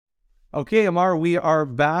Okay, Amar, we are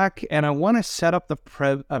back, and I want to set up the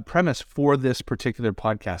premise for this particular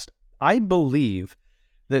podcast. I believe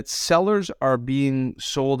that sellers are being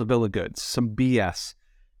sold a bill of goods, some BS.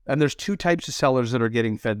 And there's two types of sellers that are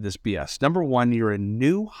getting fed this BS. Number one, you're a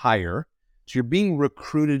new hire, so you're being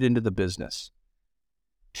recruited into the business.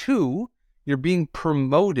 Two, you're being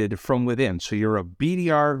promoted from within. So you're a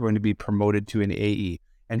BDR going to be promoted to an AE.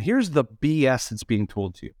 And here's the BS that's being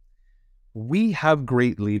told to you. We have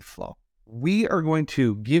great lead flow. We are going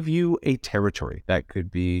to give you a territory that could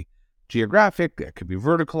be geographic, that could be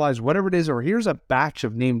verticalized, whatever it is, or here's a batch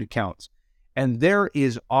of named accounts. And there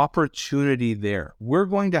is opportunity there. We're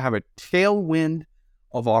going to have a tailwind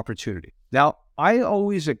of opportunity. Now, I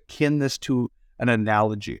always akin this to an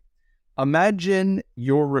analogy. Imagine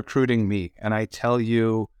you're recruiting me and I tell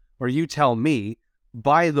you, or you tell me,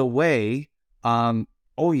 by the way,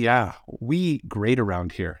 oh yeah, we eat great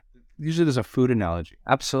around here. Use it as a food analogy.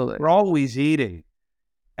 Absolutely. We're always eating.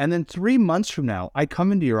 And then 3 months from now, I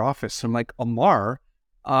come into your office. I'm like, Amar,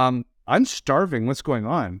 I'm starving. What's going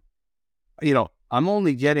on? I'm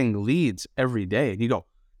only getting leads every day. And you go,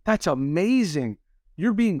 that's amazing.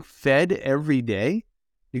 You're being fed every day?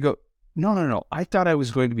 You go, no. I thought I was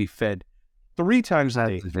going to be fed 3 times a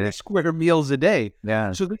day, 3 square meals a day.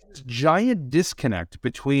 Yeah. So there's this giant disconnect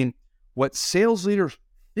between what sales leaders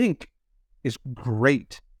think is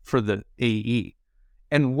great for the AE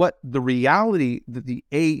and what the reality that the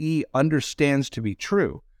AE understands to be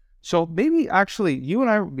true. So maybe actually you and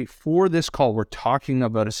I, before this call, we're talking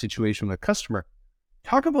about a situation with a customer.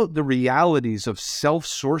 Talk about the realities of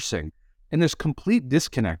self-sourcing and this complete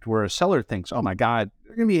disconnect where a seller thinks, oh my God,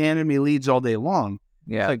 they're going to be handing me leads all day long.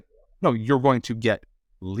 Yeah. It's like, no, you're going to get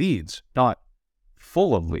leads, not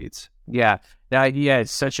full of leads. Yeah. Now,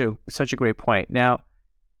 it's such a great point. Now,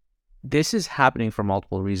 this is happening for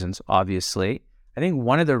multiple reasons, obviously. I think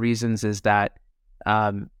one of the reasons is that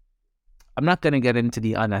I'm not going to get into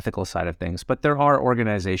the unethical side of things, but there are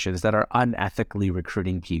organizations that are unethically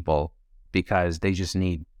recruiting people because they just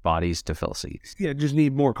need bodies to fill seats. Yeah, just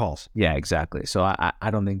need more calls. Yeah, exactly. So I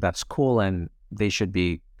don't think that's cool, and they should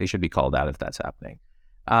be called out if that's happening.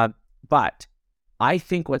 But I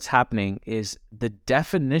think what's happening is the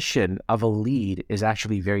definition of a lead is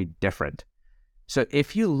actually very different. So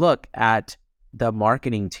if you look at the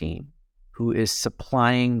marketing team who is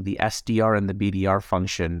supplying the SDR and the BDR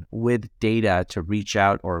function with data to reach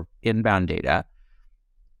out or inbound data,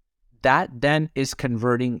 that then is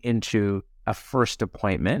converting into a first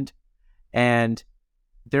appointment. And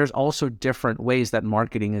there's also different ways that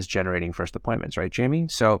marketing is generating first appointments, right, Jamie?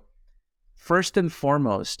 So first and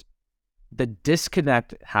foremost, the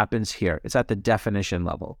disconnect happens here. It's at the definition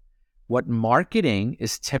level. What marketing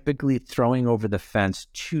is typically throwing over the fence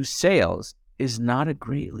to sales is not a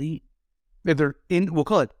great lead. We'll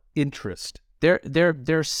call it interest.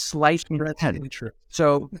 They're slight intent.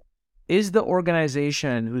 So is the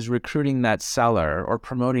organization who's recruiting that seller or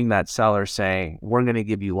promoting that seller saying, we're going to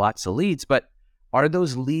give you lots of leads, but are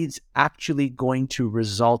those leads actually going to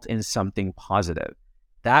result in something positive?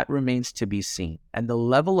 That remains to be seen. And the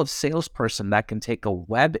level of salesperson that can take a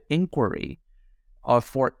web inquiry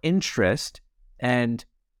for interest and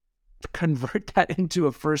convert that into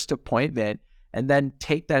a first appointment and then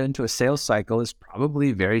take that into a sales cycle is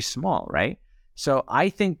probably very small, right? So I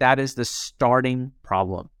think that is the starting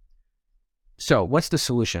problem. So what's the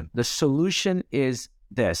solution? The solution is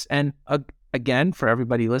this. And again, for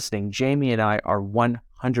everybody listening, Jamie and I are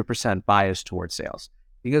 100% biased towards sales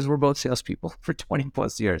because we're both salespeople for 20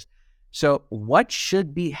 plus years. So what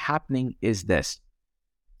should be happening is this.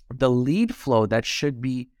 The lead flow that should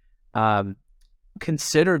be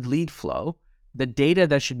considered lead flow, the data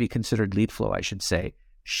that should be considered lead flow, I should say,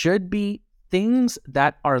 should be things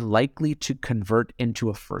that are likely to convert into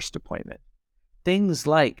a first appointment. Things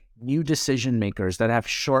like new decision makers that have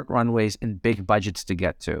short runways and big budgets to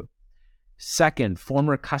get to. Second,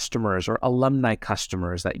 former customers or alumni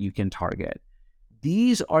customers that you can target.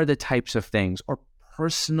 These are the types of things, or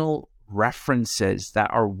personal references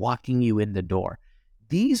that are walking you in the door.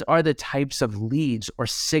 These are the types of leads or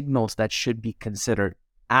signals that should be considered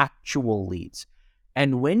actual leads.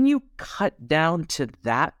 And when you cut down to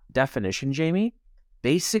that definition, Jamie,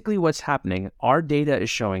 basically what's happening, our data is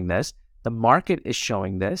showing this, the market is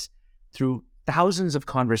showing this through thousands of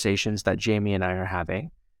conversations that Jamie and I are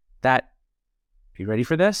having, that, are you ready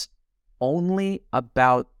for this? Only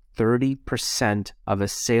about 30% of a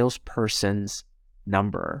salesperson's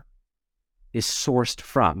number is sourced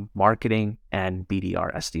from marketing and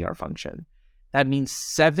BDR, SDR function. That means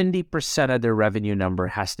 70% of their revenue number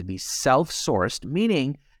has to be self-sourced,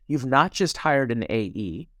 meaning you've not just hired an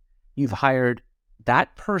AE, you've hired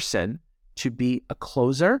that person to be a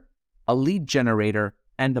closer, a lead generator,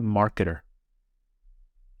 and a marketer.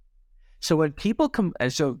 So when people come,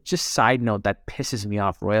 and so just side note that pisses me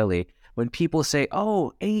off royally, when people say,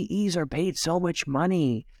 oh, AEs are paid so much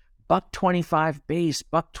money, $125 base,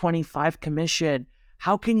 $125 commission.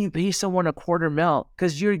 How can you pay someone $250,000?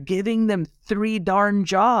 Because you're giving them 3 darn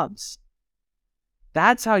jobs.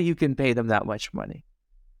 That's how you can pay them that much money.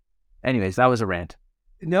 Anyways, that was a rant.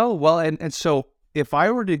 No, well, and so if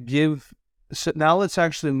I were to give, so now let's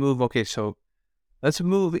actually move, okay, so let's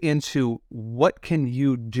move into what can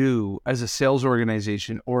you do as a sales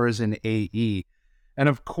organization or as an AE? And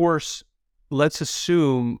of course, let's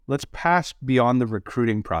pass beyond the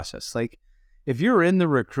recruiting process. Like if you're in the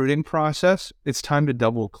recruiting process, it's time to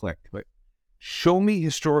double click. Like, show me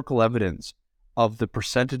historical evidence of the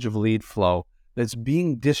percentage of lead flow that's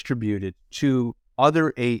being distributed to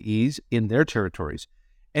other AEs in their territories.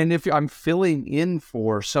 And if I'm filling in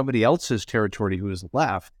for somebody else's territory who is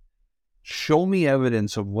left, show me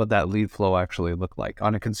evidence of what that lead flow actually looked like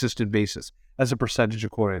on a consistent basis as a percentage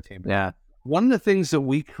of quota attainment. Yeah. One of the things that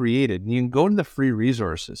we created, and you can go to the free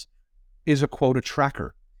resources, is a quota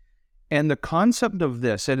tracker. And the concept of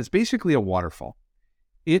this, and it's basically a waterfall,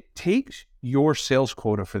 it takes your sales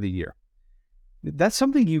quota for the year. That's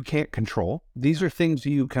something you can't control. These are things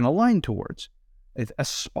you can align towards.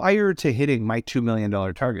 Aspire to hitting my $2 million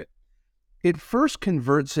target. It first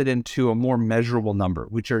converts it into a more measurable number,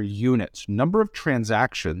 which are units, number of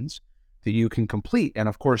transactions that you can complete. And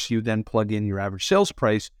of course, you then plug in your average sales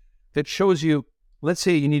price that shows you, let's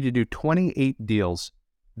say you need to do 28 deals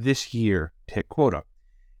this year to hit quota.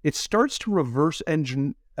 It starts to reverse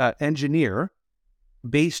engineer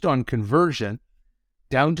based on conversion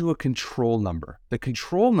down to a control number. The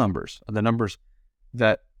control numbers are the numbers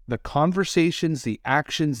that the conversations, the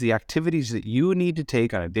actions, the activities that you need to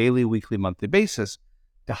take on a daily, weekly, monthly basis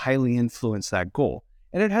to highly influence that goal.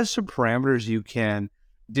 And it has some parameters you can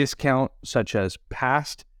discount, such as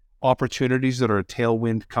past opportunities that are a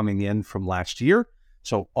tailwind coming in from last year.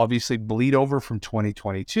 So obviously bleed over from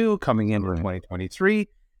 2022 coming in from 2023,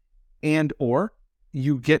 and or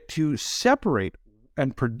you get to separate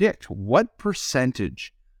and predict what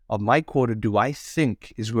percentage of my quota do I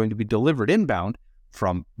think is going to be delivered inbound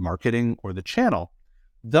from marketing or the channel.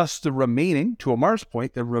 Thus, the remaining, to Amar's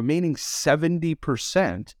point, the remaining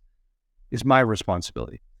 70% is my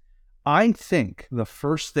responsibility. I think the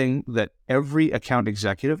first thing that every account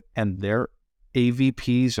executive and their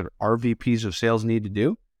AVPs or RVPs of sales need to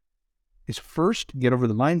do is first get over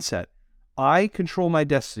the mindset. I control my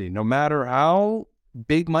destiny, no matter how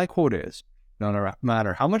big my quota is, no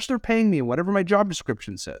matter how much they're paying me, whatever my job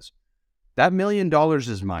description says. That $1 million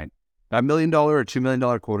is mine. That $1 million or $2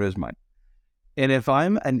 million quota is mine. And if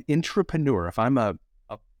I'm an intrapreneur, if I'm a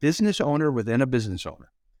business owner within a business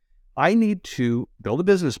owner, I need to build a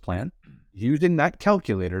business plan using that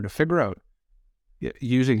calculator to figure out,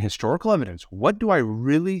 using historical evidence, what do I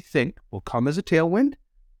really think will come as a tailwind?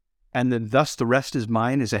 And then thus the rest is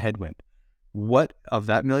mine as a headwind. What of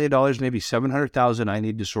that $1 million, maybe $700,000 I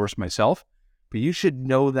need to source myself, but you should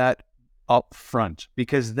know that up front,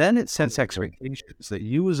 because then it sets expectations that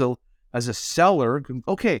you as a seller,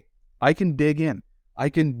 okay, I can dig in. I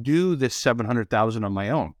can do this $700,000 on my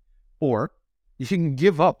own. Or you can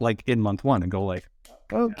give up like in month one and go like,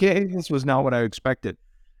 okay, this was not what I expected.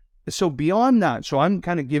 So beyond that, so I'm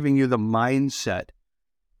kind of giving you the mindset.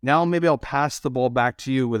 Now maybe I'll pass the ball back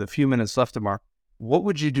to you with a few minutes left, Amar. What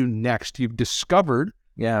would you do next? You've discovered,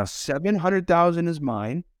 700,000 is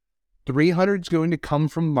mine. 300 is going to come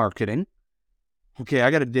from marketing. Okay,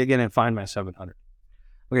 I got to dig in and find my 700.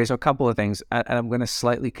 Okay, so a couple of things, and I'm going to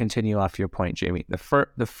slightly continue off your point, Jamie.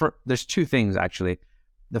 There's two things actually.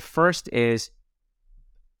 The first is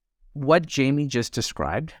what Jamie just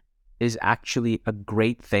described is actually a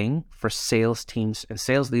great thing for sales teams and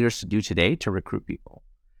sales leaders to do today to recruit people.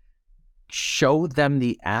 Show them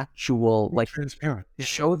the actual, transparent.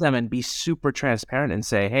 Show them and be super transparent and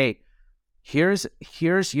say, hey, here's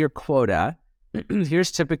your quota. Here's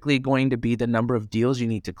typically going to be the number of deals you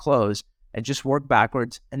need to close, and just work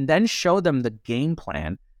backwards, and then show them the game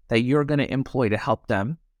plan that you're going to employ to help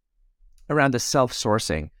them around the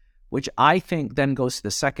self-sourcing, which I think then goes to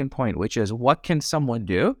the second point, which is what can someone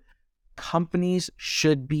do? Companies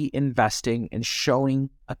should be investing in showing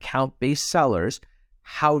account-based sellers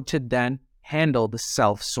how to then handle the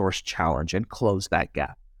self-source challenge and close that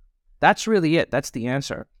gap. That's really it. That's the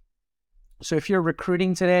answer. So if you're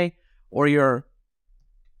recruiting today or you're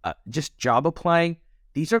just job applying,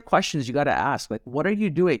 these are questions you got to ask. Like, what are you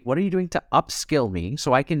doing? What are you doing to upskill me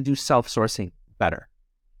so I can do self-sourcing better?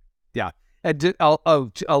 Yeah.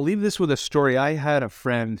 I'll leave this with a story. I had a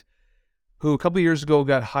friend who a couple of years ago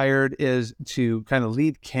got hired to kind of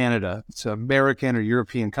lead Canada. It's an American or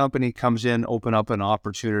European company, comes in, open up an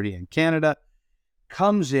opportunity in Canada,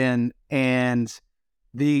 comes in, and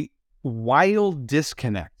the wild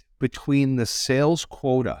disconnect between the sales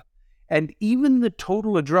quota and even the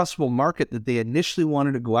total addressable market that they initially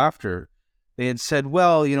wanted to go after. They had said,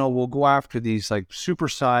 well, we'll go after these like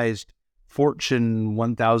supersized Fortune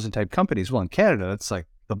 1000 type companies. Well, in Canada, it's like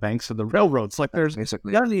the banks of the railroads. Like there's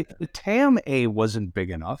basically the TAM A wasn't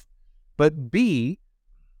big enough, but B,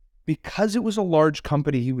 because it was a large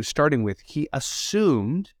company he was starting with, he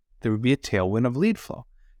assumed there would be a tailwind of lead flow.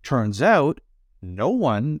 Turns out no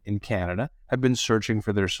one in Canada had been searching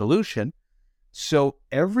for their solution. So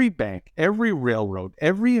every bank, every railroad,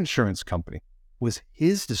 every insurance company was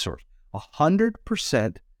his to source.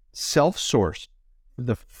 100% self-sourced for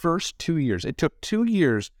the first 2 years. It took 2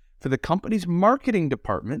 years for the company's marketing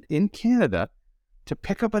department in Canada to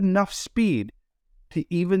pick up enough speed to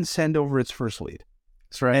even send over its first lead.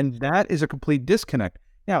 That's right. And that is a complete disconnect.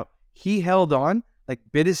 Now, he held on, like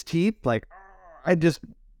bit his teeth, like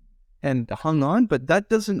and hung on, but that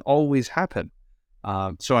doesn't always happen.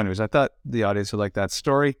 So anyways, I thought the audience would like that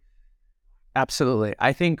story. Absolutely.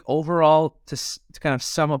 I think overall, to kind of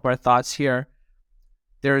sum up our thoughts here,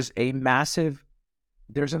 there's a massive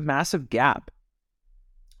gap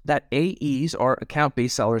that AEs or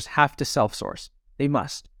account-based sellers have to self-source. They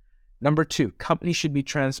must. Number 2, companies should be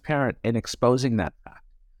transparent in exposing that fact.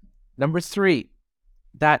 Number 3,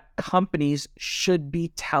 that companies should be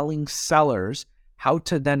telling sellers how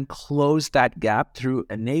to then close that gap through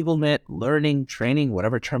enablement, learning, training,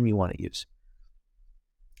 whatever term you want to use.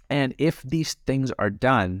 And if these things are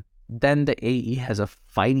done, then the AE has a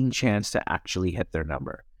fighting chance to actually hit their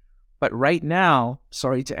number. But right now,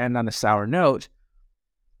 sorry to end on a sour note,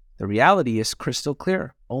 the reality is crystal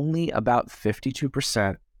clear. Only about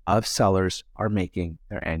 52% of sellers are making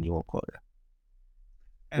their annual quota.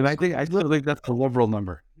 And I think that's a liberal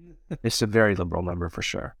number. It's a very liberal number for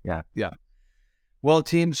sure. Yeah. Yeah. Well,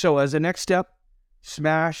 team, so as a next step,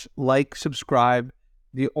 smash, like, subscribe.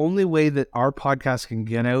 The only way that our podcast can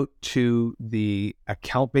get out to the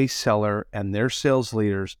account-based seller and their sales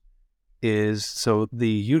leaders is so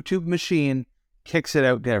the YouTube machine kicks it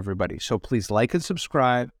out to everybody. So please like and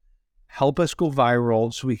subscribe. Help us go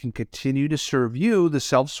viral so we can continue to serve you, the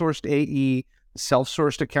self-sourced AE, the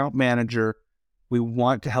self-sourced account manager. We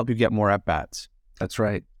want to help you get more at-bats. That's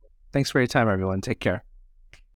right. Thanks for your time, everyone. Take care.